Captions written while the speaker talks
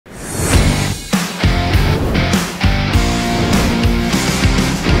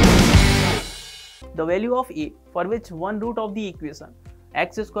the value of a for which one root of the equation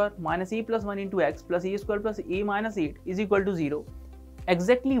x square minus a plus 1 into x plus a square plus a minus 8 is equal to 0.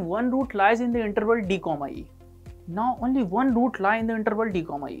 Exactly one root lies in the interval d comma e. Now only one root lies in the interval d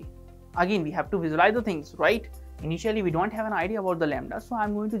comma e. Again we have to visualize the things, right? Initially we don't have an idea about the lambda, so I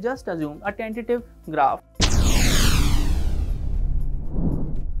am going to just assume a tentative graph.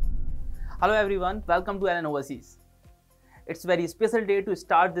 Hello everyone, welcome to LN Overseas. It's a very special day to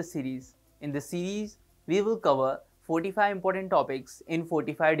start this series. In this series, we will cover 45 important topics in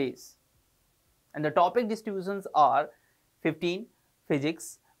 45 days. And the topic distributions are 15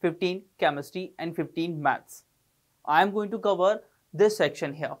 physics, 15 chemistry and 15 maths. I am going to cover this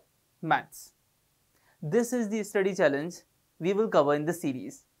section here, maths. This is the study challenge we will cover in this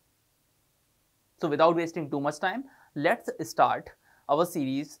series. So without wasting too much time, let's start our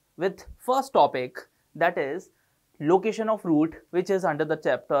series with first topic, that is location of root, which is under the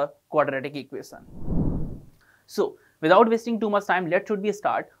chapter Quadratic Equation. So without wasting too much time, let should we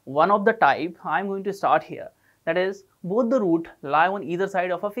start one of the type I am going to start here, that is both the root lie on either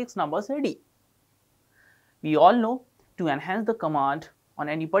side of a fixed number say d. We all know to enhance the command on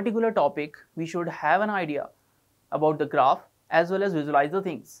any particular topic, we should have an idea about the graph as well as visualize the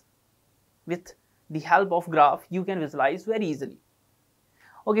things. With the help of graph, you can visualize very easily.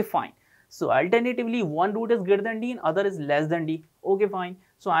 Okay, fine. So alternatively, one root is greater than d and other is less than d. Okay, fine.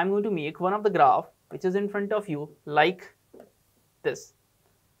 So I am going to make one of the graph which is in front of you like this.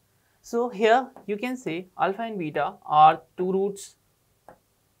 So here you can say alpha and beta are two roots.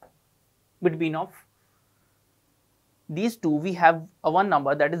 Between of these two we have a one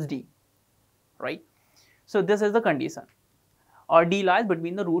number, that is d, right? So this is the condition, or d lies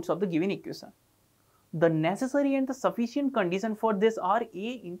between the roots of the given equation. The necessary and the sufficient condition for this are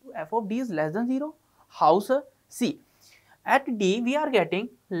a into f of d is less than 0. How, sir? See, at d we are getting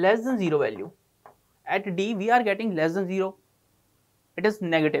less than 0 value. At d we are getting less than 0. It is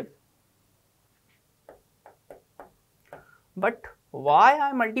negative. But why I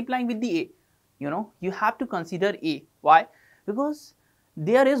am multiplying with the a? You have to consider a. Why? Because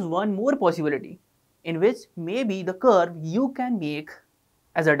there is one more possibility in which maybe the curve you can make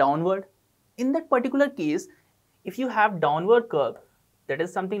as a downward. In that particular case, if you have downward curve, that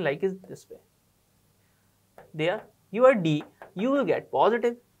is something like is this way. There, your d, you will get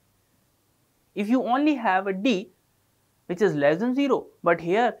positive. If you only have a d which is less than 0, but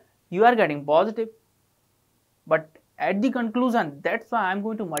here you are getting positive. But at the conclusion, that's why I am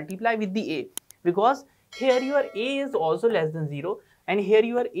going to multiply with the a, because here your a is also less than 0 and here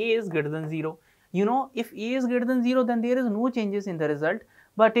your a is greater than 0. If a is greater than 0, then there is no changes in the result.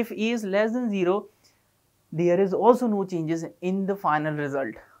 But if a is less than 0, there is also no changes in the final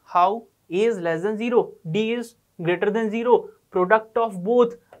result. How? A is less than 0, d is greater than 0, product of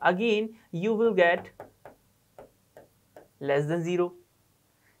both, again you will get less than 0.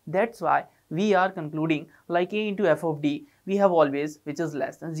 That's why we are concluding like a into f of d, we have always which is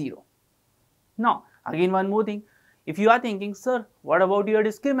less than 0. Now again one more thing, if you are thinking, sir, what about your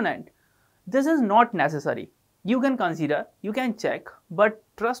discriminant? This is not necessary. You can consider, you can check, but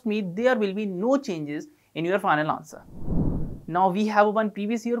trust me, there will be no changes in your final answer. Now we have one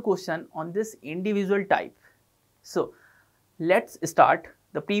previous year question on this individual type. So let's start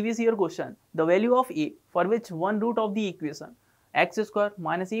the previous year question. The value of a for which one root of the equation x square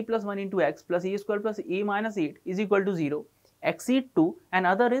minus a plus 1 into x plus a square plus a minus 8 is equal to 0 exceed 2 and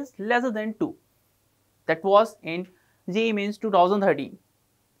other is lesser than 2. That was in JEE Mains 2013.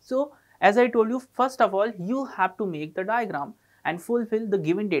 So as I told you, first of all, you have to make the diagram and fulfill the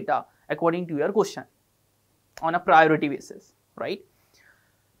given data according to your question on a priority basis, right?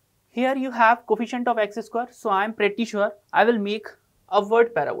 Here you have coefficient of x square, so I am pretty sure I will make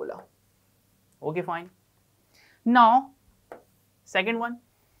upward parabola. Okay, fine. Now, second one,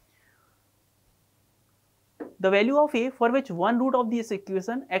 the value of a for which one root of this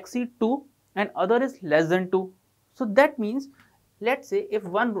equation exceed 2 and other is less than 2. So that means, let's say if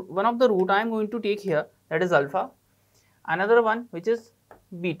one of the root I am going to take here, that is alpha, another one which is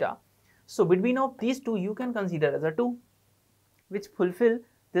beta. So between of these two you can consider as a 2 which fulfill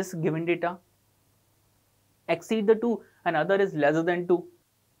this given data. Exceed the 2 and other is lesser than 2.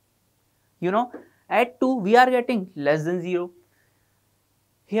 At 2 we are getting less than 0.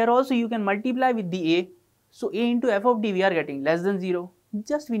 Here also you can multiply with the a. So a into f of d we are getting less than 0.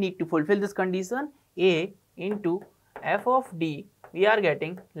 Just we need to fulfill this condition, a into f of d we are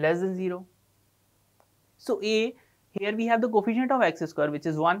getting less than 0. So a, here we have the coefficient of x square which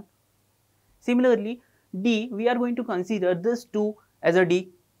is 1. Similarly d, we are going to consider this 2 as a d.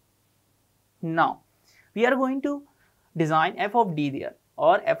 Now we are going to design f of d there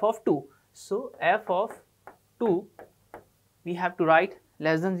or f of 2. So f of 2 we have to write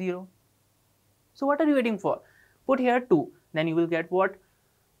less than 0. So what are you waiting for? Put here 2, then you will get what?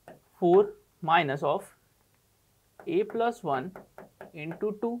 4 minus of a plus 1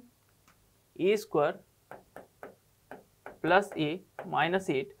 into 2 a square plus a minus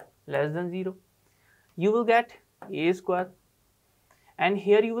 8 less than 0. You will get a square, and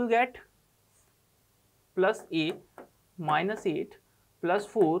here you will get plus a minus 8 plus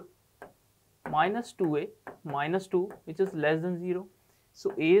 4 minus 2a minus 2, which is less than 0.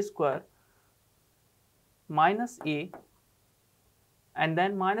 So a square minus a, and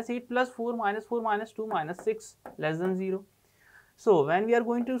then minus 8 plus 4 minus 2 minus 6 less than 0. So when we are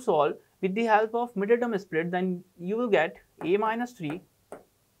going to solve with the help of middle term split, then you will get a minus 3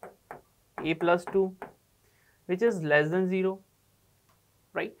 a plus 2, which is less than 0,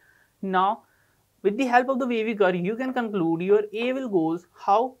 right? Now with the help of the wavy curve, you can conclude your a will goes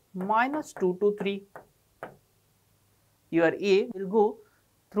how? Minus 2 to 3. Your a will go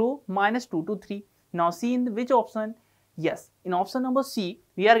through minus 2 to 3. Now see in which option? Yes, in option number C,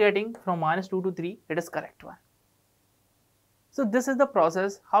 we are getting from minus 2 to 3. It is correct one. So this is the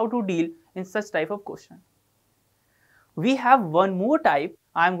process how to deal in such type of question. We have one more type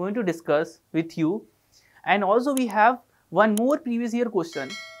I am going to discuss with you, and also we have one more previous year question.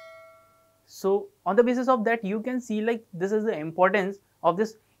 So on the basis of that, you can see like this is the importance of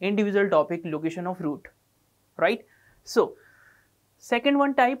this individual topic location of root, right? So second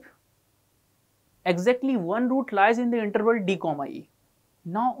one type, exactly one root lies in the interval d comma e.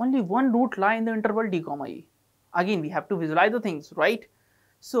 Now only one root lie in the interval d comma e. Again we have to visualize the things, right?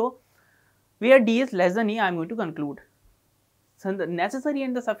 So where d is less than e, I am going to conclude. So the necessary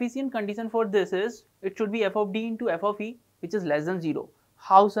and the sufficient condition for this is it should be f of d into f of e, which is less than 0.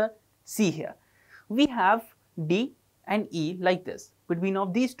 How, sir? See here, we have d and e like this. Between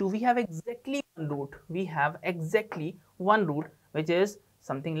of these two we have exactly one root. We have exactly one root, which is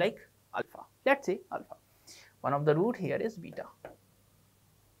something like alpha. Let's say alpha. One of the root here is beta.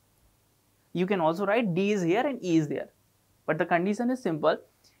 You can also write d is here and e is there, but the condition is simple.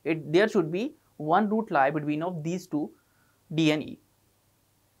 There should be one root lie between of these two, d and e,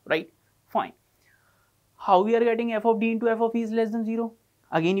 right? Fine. How we are getting f of d into f of e is less than 0?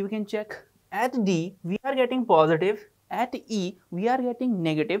 Again you can check. At d we are getting positive, at e we are getting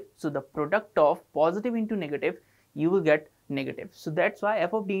negative. So the product of positive into negative, you will get negative. So that's why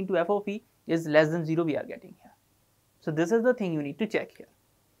f of d into f of e is less than 0 we are getting here. So this is the thing you need to check here.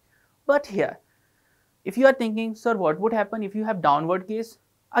 But here, if you are thinking, sir, what would happen if you have downward case?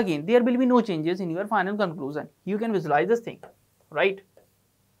 Again, there will be no changes in your final conclusion. You can visualize this thing, right?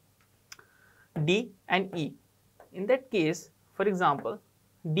 D and E. In that case, for example,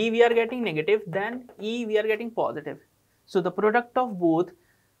 D we are getting negative, then E we are getting positive. So the product of both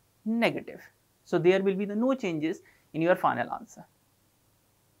negative. So there will be no changes in your final answer.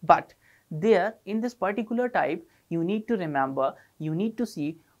 But there in this particular type, you need to remember, you need to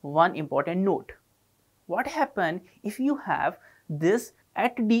see one important note. What happens if you have this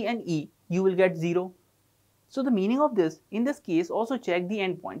at D and E, you will get 0. So the meaning of this, in this case, also check the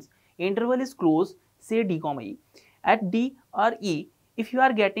endpoints. Interval is closed, say D comma E. At D or E, if you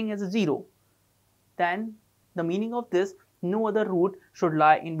are getting as a 0, then the meaning of this, no other root should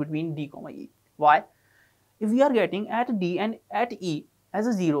lie in between D comma E. Why? If we are getting at D and at E as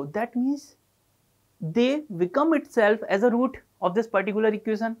a 0, that means they become itself as a root of this particular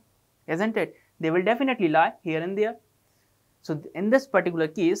equation, isn't it? They will definitely lie here and there. So in this particular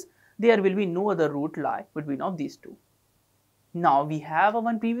case, there will be no other root lie between of these two. Now we have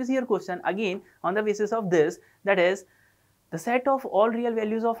one previous year question again on the basis of this, that is the set of all real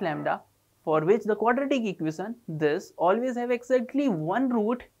values of lambda for which the quadratic equation this always have exactly one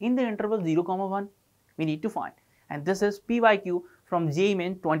root in the interval 0, 1 we need to find, and this is P by Q from JEE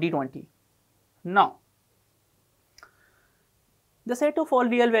Main 2020. Now the set of all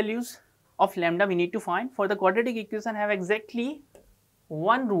real values of lambda we need to find for the quadratic equation have exactly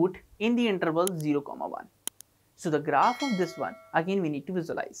one root in the interval 0, 1. So the graph of this one again we need to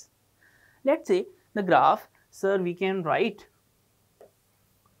visualize. Let's say the graph, sir, we can write.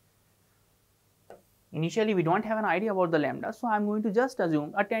 Initially we don't have an idea about the lambda, so I am going to just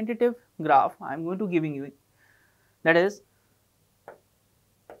assume a tentative graph I am going to giving you, that is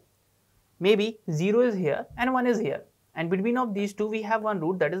maybe 0 is here and 1 is here, and between of these two we have one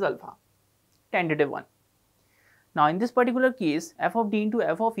root, that is alpha, tentative one. Now in this particular case, f of d into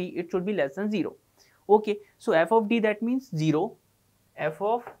f of e, it should be less than 0. Okay, so f of d, that means 0, f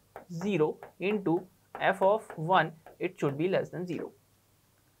of 0 into f of 1, it should be less than 0.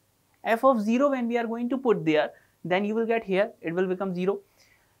 F of 0 when we are going to put there, then you will get here, it will become 0.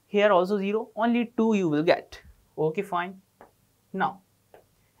 here also 0, only 2 you will get. Okay, fine. Now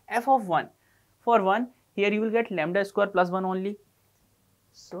f of 1, for 1 here you will get lambda square plus 1 only,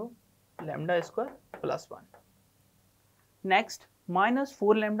 so lambda square plus 1. Next, minus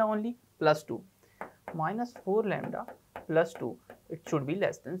 4 lambda only plus 2, minus 4 lambda plus 2, it should be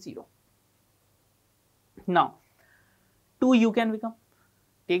less than 0. Now 2 you can become,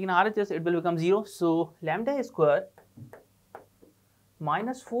 take in RHS, it will become 0, so lambda square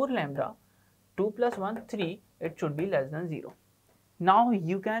minus 4 lambda 2 plus 1 3, it should be less than 0. Now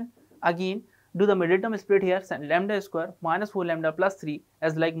you can again do the middle term split here, lambda square minus 4 lambda plus 3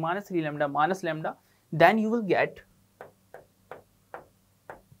 as like minus 3 lambda minus lambda, then you will get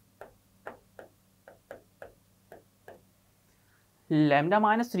lambda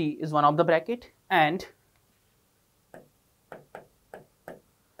minus 3 is one of the bracket and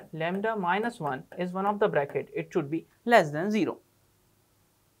lambda minus 1 is one of the bracket, it should be less than 0,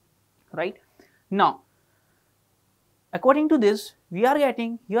 right? Now according to this, we are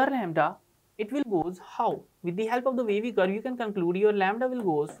getting your lambda, it will goes how? With the help of the wavy curve, you can conclude your lambda will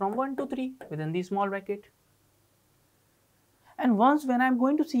goes from 1 to 3 within the small bracket. And once when I am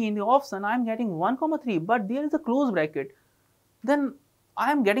going to see in the option, I am getting 1 comma 3, but there is a close bracket, then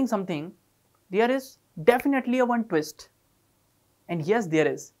I am getting something, there is definitely a one twist. And yes, there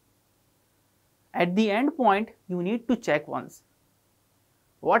is. At the end point, you need to check once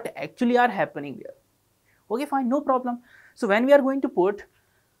what actually are happening there. Okay, fine, no problem. So when we are going to put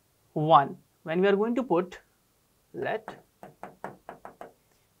 1, when we are going to put, let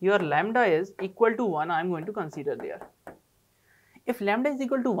your lambda is equal to 1, I am going to consider there. If lambda is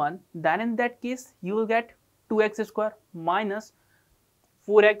equal to 1, then in that case you will get 2x square minus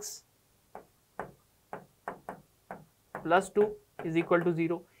 4x plus 2 is equal to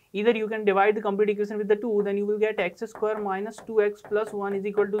 0. Either you can divide the complete equation with the 2, then you will get x square minus 2x plus 1 is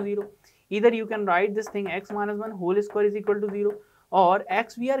equal to 0. Either you can write this thing x minus 1 whole square is equal to 0, or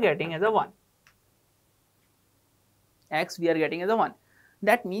x we are getting as a 1. X we are getting as a 1.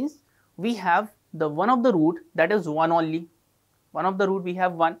 That means we have the one of the root, that is 1 only. One of the root we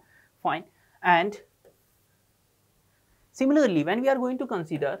have 1, fine. And similarly, when we are going to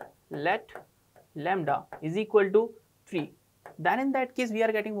consider let lambda is equal to 3, then in that case we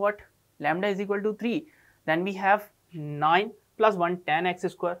are getting what? Lambda is equal to 3. Then we have 9 plus 1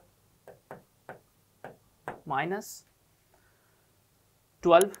 10x square minus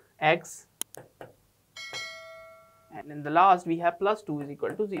 12x, and in the last we have plus 2 is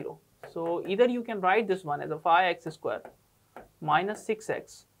equal to 0. So either you can write this one as a 5x square minus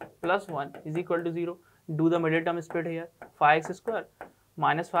 6x plus 1 is equal to 0. Do the middle term split here, 5x square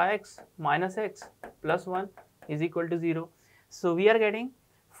minus 5x minus x plus 1 is equal to 0. So we are getting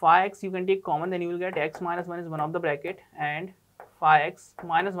 5x, you can take common, then you will get x minus 1 is one of the bracket and 5x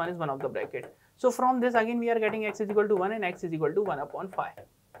minus 1 is one of the bracket. So from this again we are getting x is equal to 1 and x is equal to 1 upon 5.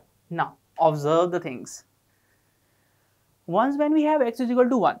 Now observe the things. Once when we have x is equal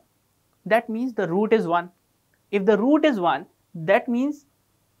to 1, that means the root is 1. If the root is 1, that means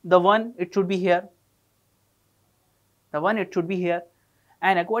the 1 it should be here. The 1 it should be here.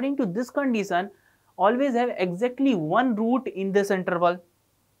 And according to this condition, always have exactly one root in this interval.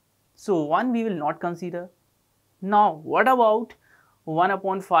 So 1 we will not consider. Now what about 1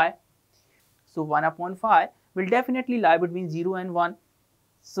 upon 5? So 1 upon 5 will definitely lie between 0 and 1.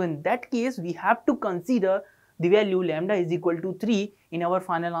 So in that case we have to consider the value lambda is equal to 3 in our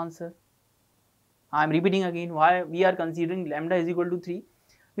final answer. I am repeating again why we are considering lambda is equal to 3,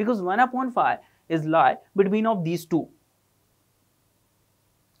 because 1 upon 5 is lie between of these two.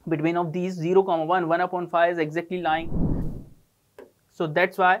 Between of these 0 comma 1, 1 upon 5 is exactly lying. So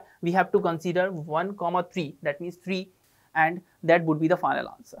that's why we have to consider 1 comma 3, that means 3, and that would be the final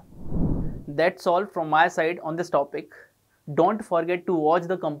answer. That's all from my side on this topic. Don't forget to watch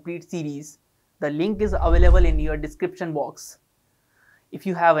the complete series. The link is available in your description box. If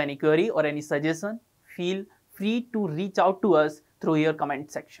you have any query or any suggestion, feel free to reach out to us through your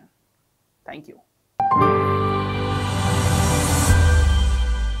comment section. Thank you.